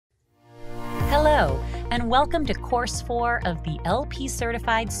and welcome to Course 4 of the LP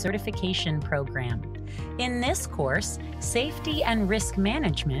Certified Certification Program. In this course, Safety and Risk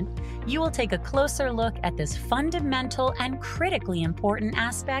Management, you will take a closer look at this fundamental and critically important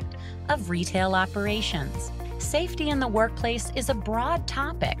aspect of retail operations. Safety in the workplace is a broad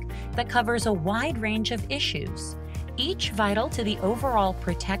topic that covers a wide range of issues, each vital to the overall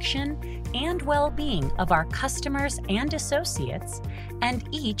protection and well-being of our customers and associates, and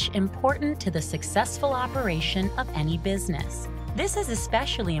each important to the successful operation of any business. This is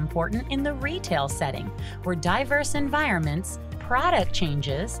especially important in the retail setting, where diverse environments, product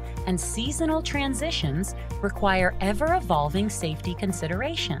changes, and seasonal transitions require ever-evolving safety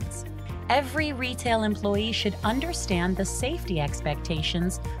considerations. Every retail employee should understand the safety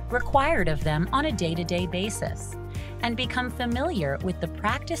expectations required of them on a day-to-day basis, and become familiar with the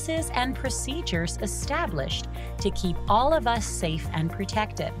practices and procedures established to keep all of us safe and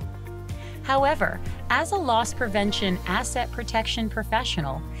protected. However, as a loss prevention asset protection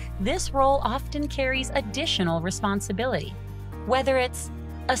professional, this role often carries additional responsibility, whether it's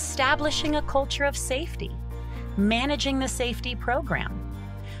establishing a culture of safety, managing the safety program,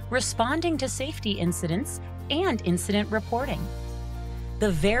 responding to safety incidents and incident reporting,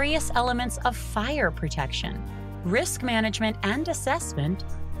 the various elements of fire protection, risk management and assessment,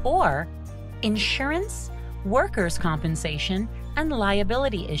 or insurance, workers' compensation, and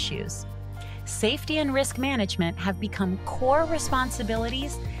liability issues. Safety and risk management have become core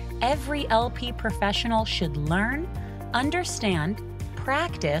responsibilities every LP professional should learn, understand,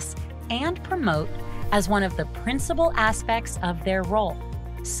 practice, and promote as one of the principal aspects of their role.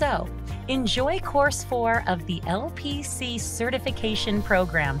 So, enjoy Course 4 of the LPC Certification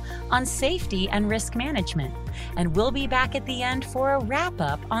Program on Safety and Risk Management, and we'll be back at the end for a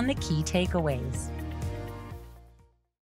wrap-up on the key takeaways.